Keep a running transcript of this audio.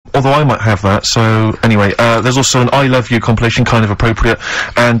although I might have that, so, anyway, there's also an I Love You compilation, kind of appropriate,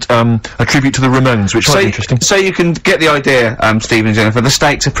 and, a tribute to the Ramones, which might be interesting. So you can get the idea, Stephen and Jennifer, the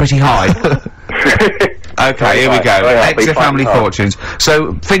stakes are pretty high. Okay, here we go. Extra Family Fortunes.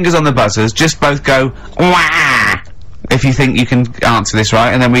 So, fingers on the buzzers, just both go, wah! If you think you can answer this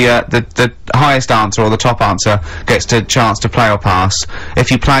right, and then we, the highest answer, or the top answer, gets the chance to play or pass. If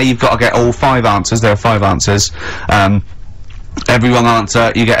you play, you've got to get all 5 answers, there are 5 answers. Every wrong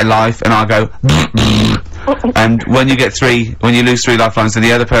answer, you get a life, and I'll go, and when you get 3, when you lose 3 lifelines, then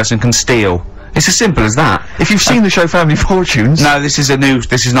the other person can steal. It's as simple as that. If you've seen the show Family Fortunes... No, this is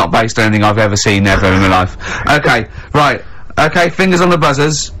not based on anything I've ever seen ever in my life. Okay, right. Okay, fingers on the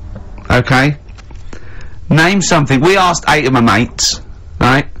buzzers. Okay. Name something. We asked 8 of my mates,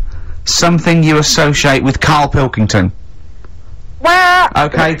 right? Something you associate with Carl Pilkington. Well...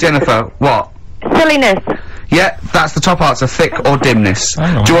 Okay, Jennifer, what? Silliness. Yeah, that's the top answer, thick or dimness. Do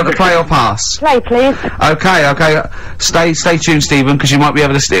you want to play or pass? Play, please. Okay. Stay tuned, Stephen, because you might be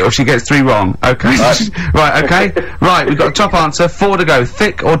able to steal if she gets 3 wrong. Okay. Right, okay. Right, we've got a top answer, 4 to go.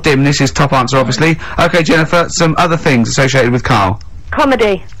 Thick or dimness is top answer, obviously. Okay, Jennifer, some other things associated with Carl.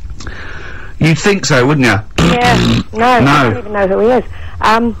 Comedy. You'd think so, wouldn't you? Yeah. No. I don't even know who he is.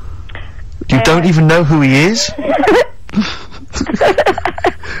 You don't even know who he is?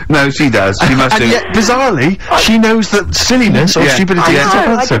 No, she does. She must do. And yet, bizarrely, she knows that silliness or stupidity is the top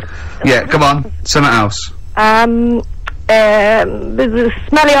answer. Yeah, come on. Something else.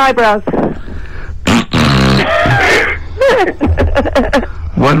 Smelly eyebrows.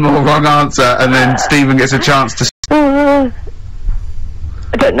 One more wrong answer, and then Stephen gets a chance to... I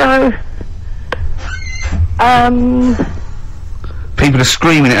don't know. People are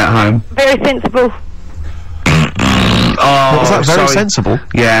screaming it at home. Very sensible. Oh, was that very sensible?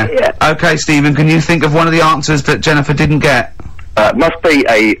 Yeah. Okay, Stephen, can you think of one of the answers that Jennifer didn't get? Must be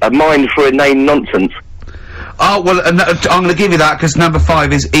a mind for inane nonsense. Oh, well, I'm going to give you that, because number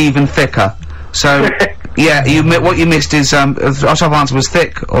 5 is even thicker. So, yeah, what you missed is, our top answer was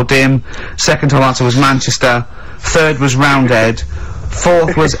thick or dim, second top answer was Manchester, third was Roundhead,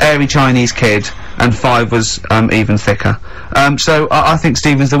 4th was airy Chinese kid, and 5 was, even thicker. So, I think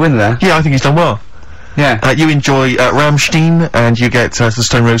Stephen's the winner there. Yeah, I think he's done well. Yeah. You enjoy, Rammstein, and you get, the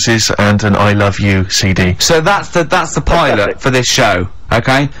Stone Roses and an I Love You CD. So that's the pilot for this show,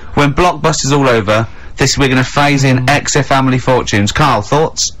 okay? When Blockbuster's all over, we're gonna phase in Extra Family Fortunes. Carl,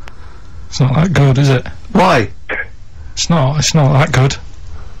 thoughts? It's not that good, is it? Why? It's not that good.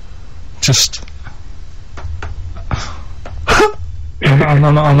 Just... I'm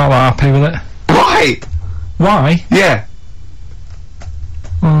not that happy with it. Why? Why? Yeah.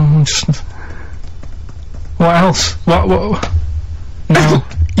 Just... What else? What? No.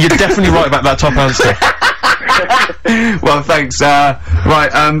 You're definitely right about that top answer. Well, thanks,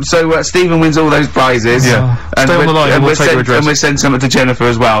 right, so, Stephen wins all those prizes. Yeah. And stay on the line and we'll take your address. And we'll send something to Jennifer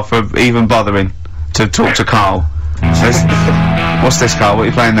as well for even bothering to talk to Carl. So what's this, Carl? What are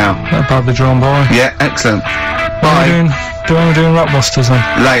you playing now? Badly Drawn Boy. Yeah, excellent. Bye. We're doing Rockbusters then.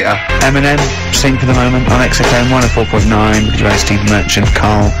 Later. Eminem, Sing for the Moment on XFM 104.9, with Steve Merchant,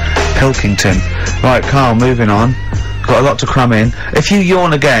 Carl Pilkington. Right, Carl, moving on. Got a lot to cram in. If you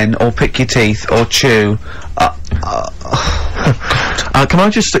yawn again, or pick your teeth, or chew, can I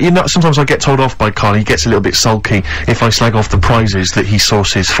just, sometimes I get told off by Carl, he gets a little bit sulky if I slag off the prizes that he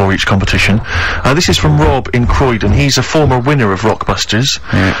sources for each competition. This is from Rob in Croydon. He's a former winner of Rockbusters.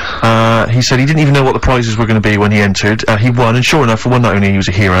 Yeah. He said he didn't even know what the prizes were going to be when he entered. He won, and sure enough, for one night only, he was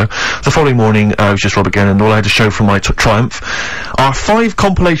a hero. The following morning, it was just Rob again, and all I had to show for my triumph are 5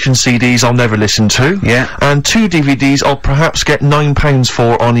 compilation CDs I'll never listen to. Yeah. And 2 DVDs I'll perhaps get £9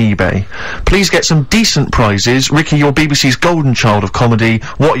 for on eBay. Please get some decent prizes. Ricky, you're BBC's golden child of comedy.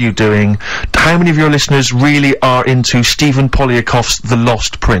 What are you doing? How many of your listeners really are into Stephen Polyakoff's The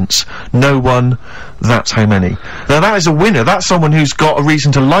Lost Prince? No one. That's how many. Now that is a winner. That's someone who's got a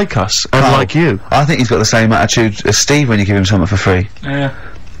reason to like us and like you. I think he's got the same attitude as Steve when you give him something for free.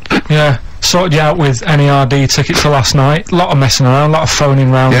 Yeah. Sorted you out with NERD tickets for last night. A lot of messing around, a lot of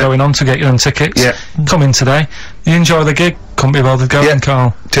phoning round going on to get you them tickets. Yeah. Come in today. You enjoy the gig. Couldn't be bothered going,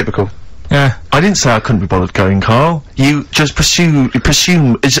 Carl. Typical. Yeah. I didn't say I couldn't be bothered going, Carl. You just assumed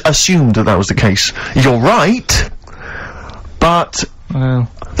that was the case. You're right, but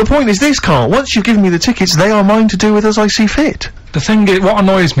the point is this, Carl. Once you've given me the tickets, they are mine to do with as I see fit. The thing is, what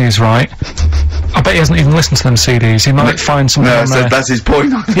annoys me is, right, I bet he hasn't even listened to them CDs. He might find something on there. That's his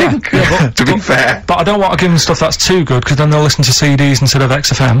point, I think. But, to be fair. But I don't want to give him stuff that's too good, because then they'll listen to CDs instead of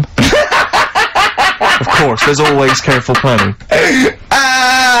XFM. Of course, there's always careful planning.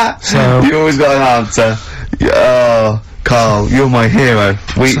 So you always got an answer. Carl, you're my hero.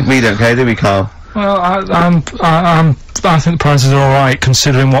 We don't care, do we, Carl? Well, I think the prizes are alright,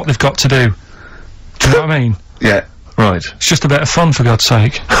 considering what they've got to do. Do you know what I mean? Yeah. Right. It's just a bit of fun, for God's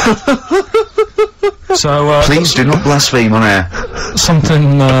sake. So, please do not blaspheme on air.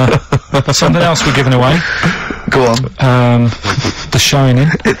 Something else we're giving away. Go on. The Shining.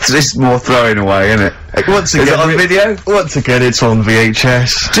 It's more throwing away, isn't it? Once again, is it on video? Once again, it's on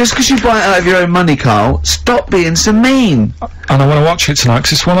VHS. Just because you buy it out of your own money, Carl, stop being so mean. And I want to watch it tonight,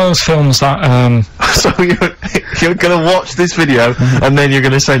 'cause it's one of those films that, So you're gonna watch this video, and then you're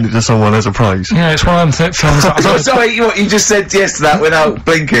gonna send it to someone as a prize? Yeah, it's one of them films that... Sorry, you just said yes to that without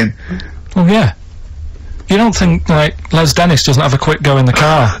blinking. Oh, yeah. You don't think, like, Les Dennis doesn't have a quick go in the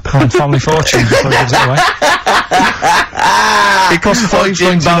car on Family Fortune before he gives it away? It costs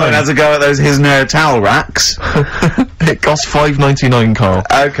Jim Bowen has a go at those his nerd towel racks. It costs $5.99, Carl.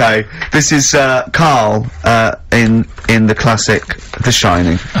 Okay, this is Carl in the classic The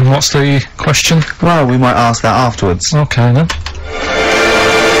Shining. And what's the question? Well, we might ask that afterwards. Okay, then.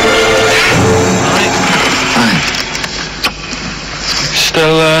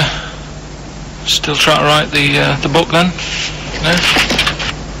 Still trying to write the book then? No?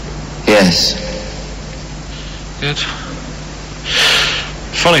 Yes. Good.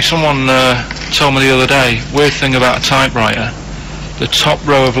 Funny, someone told me the other day, weird thing about a typewriter, the top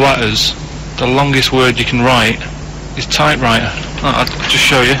row of letters, the longest word you can write is typewriter. I'll just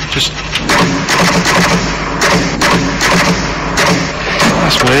show you,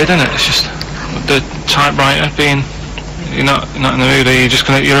 that's weird, isn't it? It's just the typewriter being... You're not in the mood, are you?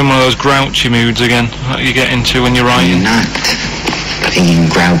 You're in one of those grouchy moods again, that you get into when you're writing. I'm not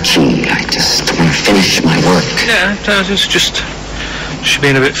being grouchy, I just want to finish my work. Yeah, it's just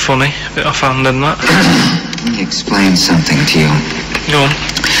being a bit funny, a bit offhand and that. Let me explain something to you. Go on.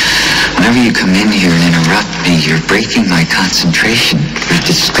 Whenever you come in here and interrupt me, you're breaking my concentration. You're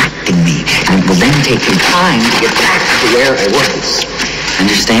distracting me, and it will then take me time to get back to where I was.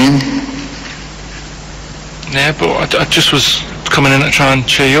 Understand? Yeah, but I just was coming in to try and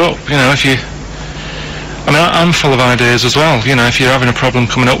cheer you up, you know, if you... I mean, I'm full of ideas as well, you know, if you're having a problem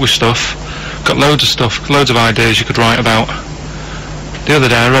coming up with stuff, got loads of ideas you could write about. The other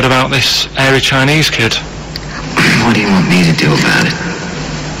day I read about this airy Chinese kid. What do you want me to do about it?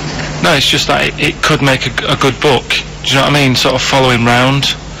 No, it's just that it could make a good book, do you know what I mean, sort of follow him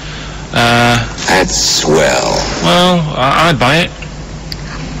round. That's swell. Well, I'd buy it,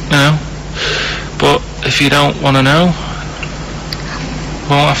 you know, but if you don't want to know,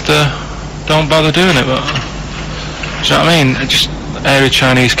 don't bother doing it, but, do you know what I mean? Just airy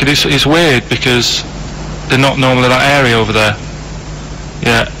Chinese kid, it's weird because they're not normally that airy over there.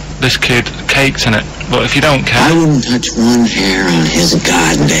 Yeah, this kid caked in it, but if you don't care... I wouldn't touch one hair on his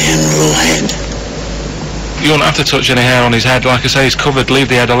goddamn little head. You wouldn't have to touch any hair on his head, like I say, he's covered, leave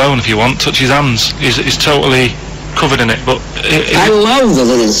the head alone if you want, touch his hands, he's totally covered in it, but... I love the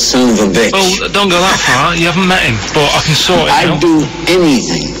little son of a bitch. Well, don't go that far, you haven't met him, but I can sort it out. I'd do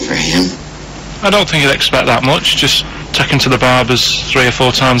anything for him. I don't think you'd expect that much, just take him to the barbers 3 or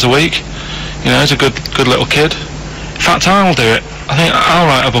 4 times a week. You know, he's a good little kid. In fact, I'll do it. I think I'll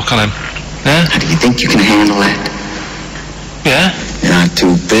write a book on him. Yeah? How do you think you can handle that? Yeah? You're not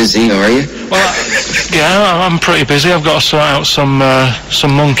too busy, are you? Well, yeah, I'm pretty busy. I've got to sort out some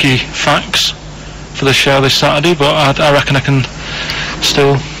monkey facts for the show this Saturday, but I reckon I can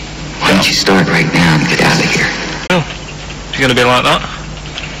still... Why don't you start right now and get out of here? Well, if you're going to be like that.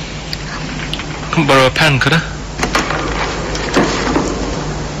 Couldn't borrow a pen, could I?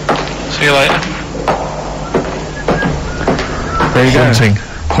 See you later. There you go.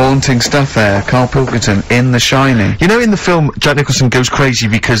 Haunting stuff there. Carl Pilkington in The Shining. You know, in the film, Jack Nicholson goes crazy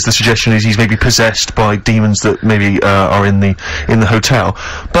because the suggestion is he's maybe possessed by demons that maybe are in the hotel.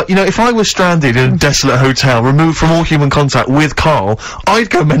 But you know, if I was stranded in a desolate hotel, removed from all human contact with Carl, I'd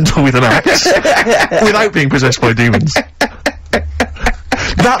go mental with an axe without being possessed by demons.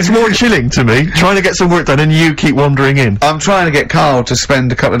 That's more chilling to me, trying to get some work done and you keep wandering in. I'm trying to get Carl to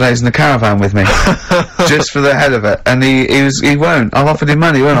spend a couple of days in the caravan with me. Just for the head of it. And he won't. I've offered him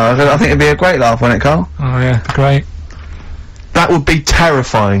money, won't I? I think it'd be a great laugh, wouldn't it, Carl? Oh yeah, great. That would be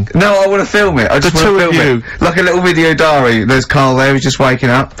terrifying. No, I want to film it. I just want to film it. Like a little video diary. There's Carl there, he's just waking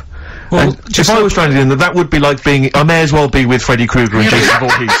up. Well, if I was stranded in that would be like being... I may as well be with Freddy Krueger and Jason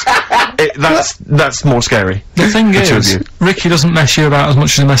Voorhees. That's more scary. The thing is, Ricky doesn't mess you about as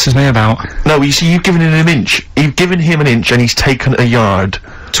much as he messes me about. No, you see, you've given him an inch. You've given him an inch and he's taken a yard.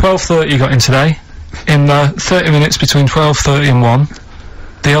 12:30 you got in today. In 30 minutes between 12:30 and 1.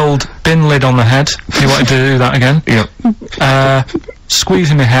 The old bin lid on the head, if you wanted to do that again. Yep.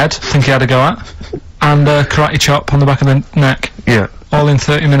 Squeezing my head, think he had a go at. and a karate chop on the back of the neck. Yeah. All in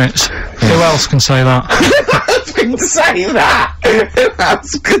 30 minutes. Who else can say that? I was going to say that! Who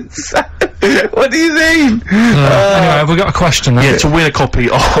else could say what do you mean? Anyway, have we got a question then? Yeah, to win a copy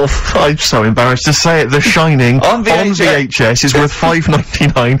of, I'm so embarrassed to say it, The Shining On VHS is worth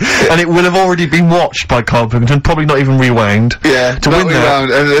 $5.99, and it will have already been watched by Carl Pilkington, probably not even rewound. Yeah, to win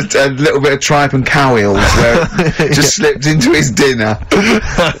that. And a little bit of tripe and cow eels where it just slipped into his dinner.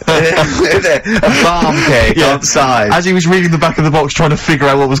 A farm cake outside. As he was reading the back of the box trying to figure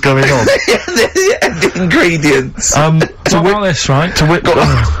out what was going on. The ingredients. To win this, right?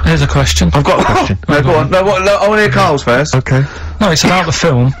 Here's a question. I've got a question. No, go on. No, I want to hear Carl's first. Okay. No, it's about the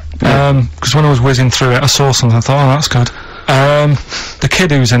film. Because when I was whizzing through it, I saw something. I thought, oh, that's good. The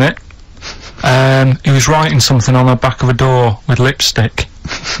kid who's in it, he was writing something on the back of a door with lipstick.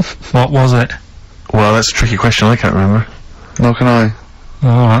 What was it? Well, that's a tricky question. I can't remember. Nor can I.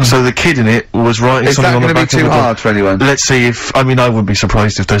 Alright. So the kid in it was writing something on the back of the door. Is that going to be too hard for anyone? Let's see if, I mean, I wouldn't be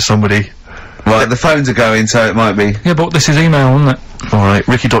surprised if there's somebody. Right, the phones are going, so it might be. Yeah, but this is email, isn't it? Alright,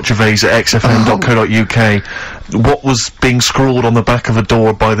 ricky.gervais@xfm.co.uk. What was being scrawled on the back of a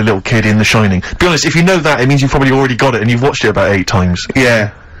door by the little kid in The Shining? Be honest, if you know that, it means you've probably already got it and you've watched it about 8 times. Yeah.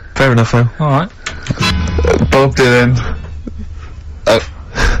 Fair enough, though. Alright. Bob Dylan.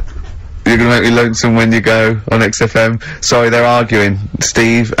 You're gonna make me lonesome when you go on XFM. Sorry, they're arguing.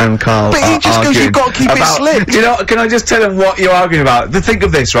 Steve and Carl But he just goes, you've got to keep it slick. Do you know, can I just tell them what you're arguing about? Think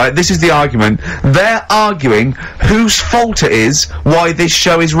of this, right? This is the argument. They're arguing whose fault it is why this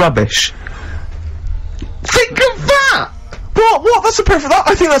show is rubbish. Think of that! What? That's a perfect.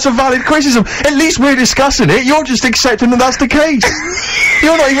 I think that's a valid criticism. At least we're discussing it. You're just accepting that that's the case.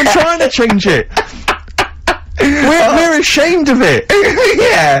 You're not even trying to change it. We're ashamed of it.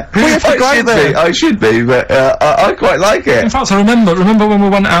 Yeah, we have to go there. I should be, but I quite like it. In fact, I remember when we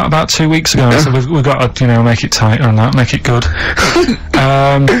went out about 2 weeks ago. So we've got to, make it tighter and that, make it good.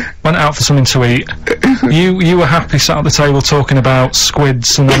 Went out for something to eat. You were happy sat at the table talking about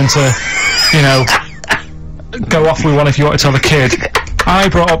squids and having to, go off with one if you wanted to have a kid. I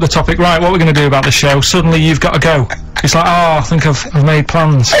brought up the topic, right, what are we going to do about the show? Suddenly you've got to go. It's like, oh, I think I've made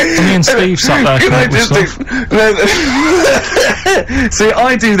plans. And me and Steve sat there coming up with stuff. See,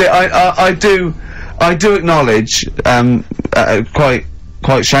 I do that. I do acknowledge,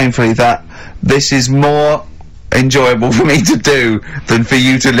 quite shamefully, that this is more enjoyable for me to do than for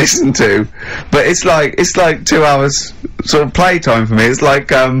you to listen to. But it's like 2 hours sort of playtime for me. It's like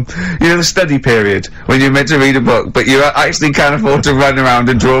the study period when you're meant to read a book but you actually can't afford to run around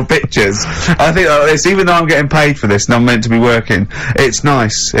and draw pictures. I think like this, even though I'm getting paid for this and I'm meant to be working, it's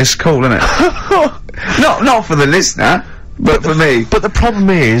nice, it's cool, isn't it? not for the listener, but for me. But the problem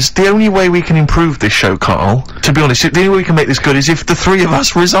is, the only way we can improve this show, Carl, to be honest, the only way we can make this good is if the 3 of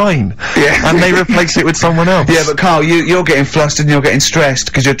us resign. Yeah. And they replace it with someone else. Yeah, but Carl, you're getting flustered and you're getting stressed,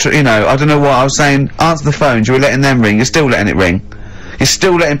 because you're, I don't know what, I was saying, answer the phones, you were letting them ring, you're still letting it ring. You're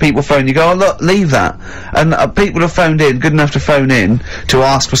still letting people phone. You go, oh look, leave that. And people have phoned in, good enough to phone in, to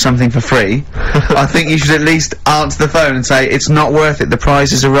ask for something for free. I think you should at least answer the phone and say, it's not worth it, the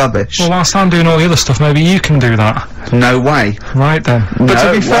prizes are rubbish. Well, whilst I'm doing all the other stuff, maybe you can do that. No way. Right then. But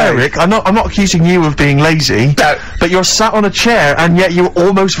to be fair, Rick, I'm not accusing you of being lazy. No. But you're sat on a chair and yet you're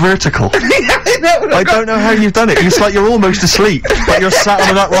almost vertical. I don't know how you've done it. It's like you're almost asleep, but you're sat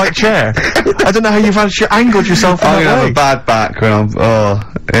on that right chair. I don't know how you've angled yourself in that way. I'm gonna have a bad back when I'm,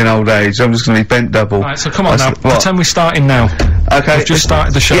 in old age. I'm just gonna be bent double. Right, so come on now. Pretend we're starting now. Okay. We've just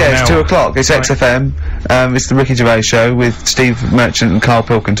started the show now. Yeah, it's 2 o'clock. It's right. XFM. It's the Ricky Gervais show with Steve Merchant and Carl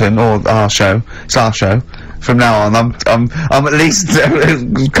Pilkington, or our show. It's our show. From now on, I'm at least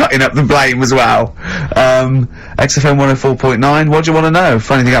cutting up the blame as well. XFM 104.9. What do you want to know?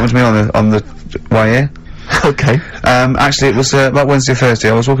 Funny thing happened to me on the way here. Okay. Actually, it was about Wednesday or Thursday.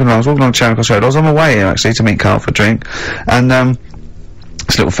 I was walking on Charing Cross Road. I was on my way here actually to meet Carl for a drink, and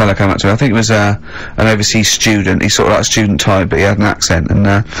this little fella came up to me. I think it was an overseas student. He's sort of like a student type, but he had an accent, and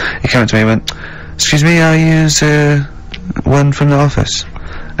he came up to me and went, "Excuse me, are you one from the office?"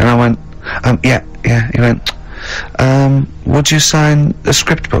 And I went, yeah. He went, would you sign a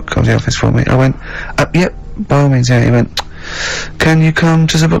script book of the office for me? I went, yep, by all means, yeah. He went, can you come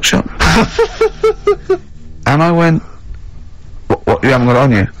to the bookshop? And I went, what, you haven't got it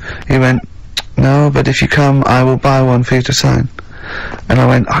on you? He went, no, but if you come, I will buy one for you to sign. And I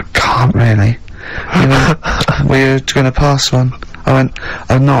went, I can't really. He went, were you going to pass one? I went,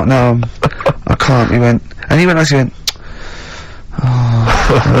 I'm not, no, I can't. He went, and he went, he went,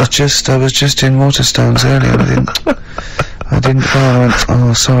 oh, I was just in Waterstones earlier. I didn't go. I went,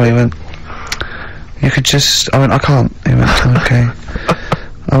 oh, sorry. He went, you could just. I went, I can't. He went, okay.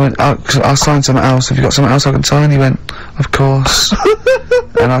 I went, I'll sign something else. Have you got something else I can sign? He went, of course.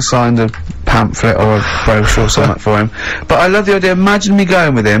 And I signed a pamphlet or a brochure or something for him. But I love the idea. Imagine me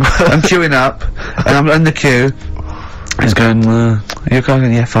going with him. I'm queuing up, and I'm in the queue. He's going, are you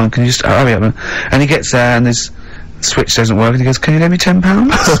okay? Yeah, fine. Can you just hurry up? And he gets there, and his switch doesn't work, and he goes, can you lend me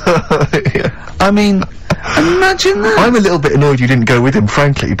 £10? Yeah. I mean, imagine that. I'm a little bit annoyed you didn't go with him,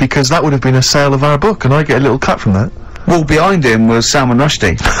 frankly, because that would have been a sale of our book, and I get a little cut from that. Well, behind him was Salman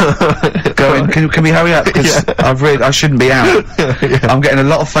Rushdie. Going, can we hurry up? Because I shouldn't be out. I'm getting a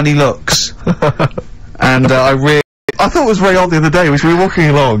lot of funny looks. And, I thought it was very odd the other day, we were walking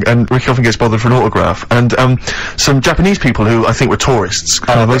along, and Ricky often gets bothered for an autograph, and, some Japanese people who I think were tourists,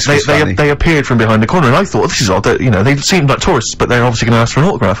 they appeared from behind the corner, and I thought, this is odd, that, you know, they seemed like tourists, but they're obviously gonna ask for an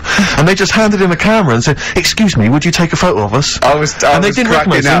autograph. And they just handed him a camera and said, excuse me, would you take a photo of us? And they didn't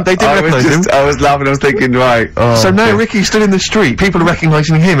recognise him, I was laughing, I was thinking, right, so now Ricky stood in the street, people are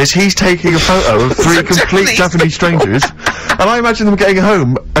recognising him as he's taking a photo of 3 complete Japanese strangers, and I imagine them getting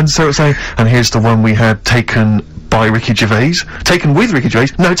home, and so saying, and here's the one we had taken by Ricky Gervais. Taken with Ricky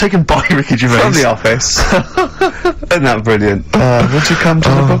Gervais? No, taken by Ricky Gervais. From the office. Isn't that brilliant? Would you come to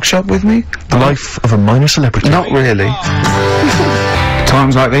the bookshop with me? The life of a minor celebrity. Not really.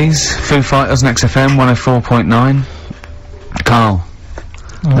 Times like these, Foo Fighters and XFM 104.9. Carl,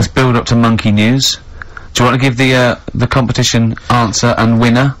 let's build up to Monkey News. Do you want to give the competition answer and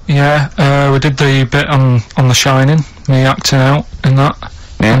winner? Yeah, we did the bit on The Shining, me acting out in that.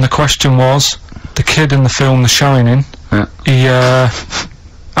 Yeah. And the question was, the kid in the film The Shining, he,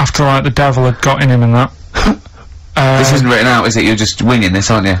 after, like, the devil had got in him and that. This isn't written out, is it? You're just winging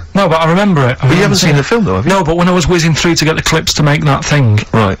this, aren't you? No, but I remember it. But you haven't seen the film, though, have you? No, but when I was whizzing through to get the clips to make that thing,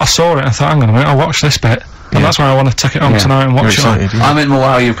 I saw it and I thought, hang on a minute, I'll watch this bit. And that's why I want to take it home tonight and watch it. I meant more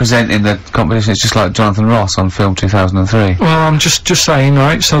how you're presenting the competition. It's just like Jonathan Ross on Film 2003. Well, I'm just saying,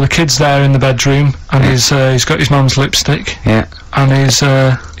 right, so the kid's there in the bedroom, and he's got his mum's lipstick. Yeah. And he's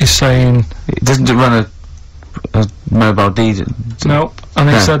saying... It doesn't run a mobile DJ. No. And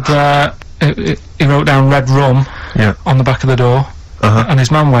he said, he wrote down red rum on the back of the door. And his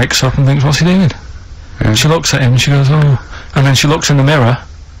mum wakes up and thinks, what's he doing? She looks at him and she goes, oh. And then she looks in the mirror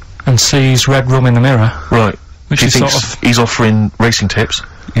and sees red rum in the mirror. Right. Which is sort of... he's offering racing tips.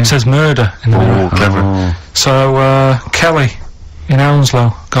 It says murder in the mirror. Clever. So, Kelly in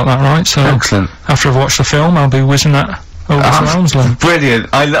Hounslow got that right, so... Excellent. After I've watched the film, I'll be whizzing that over to Hounslow. Brilliant.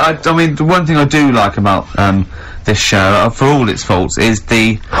 I mean, the one thing I do like about, this show, for all its faults, is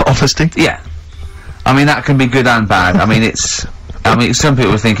the... honesty? Yeah. I mean, that can be good and bad. I mean, some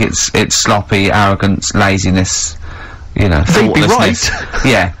people think it's sloppy, arrogance, laziness, you know, thoughtlessness. They'd be right.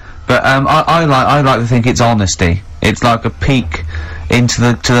 Yeah. But, I like to think it's honesty. It's like a peek into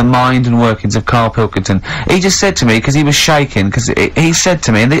the mind and workings of Carl Pilkington. He just said to me, because he was shaking, because he said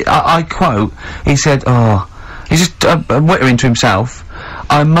to me, and I quote, he said, he's just whittering to himself,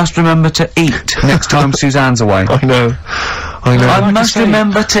 I must remember to eat next time Suzanne's away. I know. I must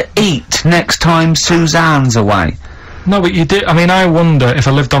remember to eat next time Suzanne's away. No, but you did. I mean, I wonder if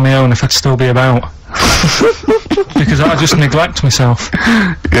I lived on my own if I'd still be about. Because I just neglect myself.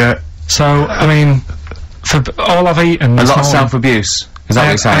 Yeah. So, I mean, for all I've eaten a lot of self-abuse. Is that what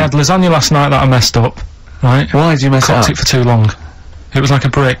you're saying? I had lasagna last night that I messed up. Right? Why did you mess it up? Cooked it for too long. It was like a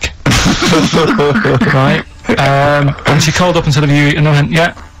brick. Right? And she called up and said, have you eaten? I went,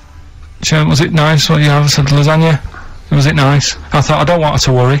 yeah. She went, was it nice? What you have? I said, lasagna. Was it nice? I thought, I don't want her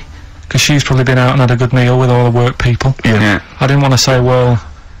to worry, because she's probably been out and had a good meal with all the work people. Yeah. I didn't want to say, well,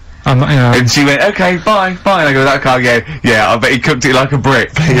 I'm not, you know. And she went, okay, bye. And I go, that car, yeah, I bet he cooked it like a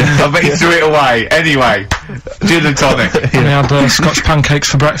brick. I bet he threw it away. Anyway, gin and tonic. And I had Scotch pancakes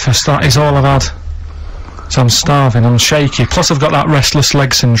for breakfast. That is all I've had. So I'm starving, I'm shaky. Plus I've got that restless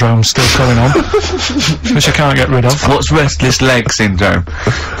leg syndrome still going on, which I can't get rid of. What's restless leg syndrome?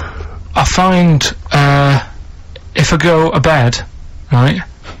 I find, if I go to bed, right,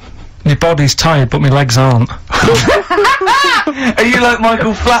 my body's tired but my legs aren't. Are you like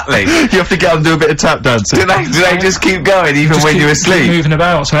Michael Flatley? You have to get up and do a bit of tap dancing. Do they just keep going even when you're asleep? Keep moving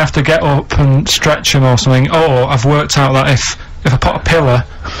about, so I have to get up and stretch them or something. Or I've worked out that if I put a pillar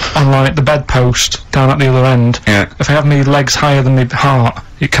on, like, the bedpost down at the other end, if I have my legs higher than my heart,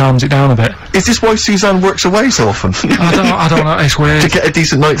 it calms it down a bit. Is this why Suzanne works away so often? I don't know, it's weird. To get a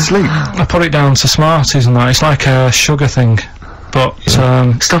decent night's sleep? I put it down to Smarties and that, it's like a sugar thing. But,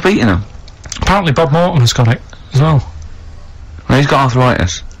 stop eating them. Apparently Bob Mortimer's got it, as well. Well, he's got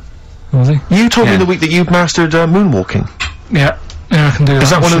arthritis. Was he? You told me in the week that you'd mastered, moonwalking. Yeah. Yeah, I can do that. Is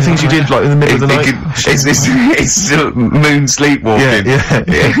that one of the things you did, like, in the middle of the night? It's moon sleepwalking. Yeah.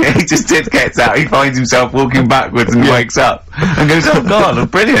 He just gets out, he finds himself walking backwards and wakes up and goes, oh god, I'm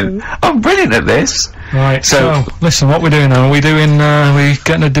brilliant at this. Right, so listen, what we're doing now, we're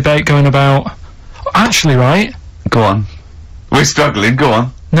getting a debate going about... Actually, right? Go on. We're struggling, go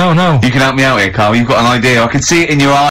on. No. You can help me out here, Carl, you've got an idea, I can see it in your eyes.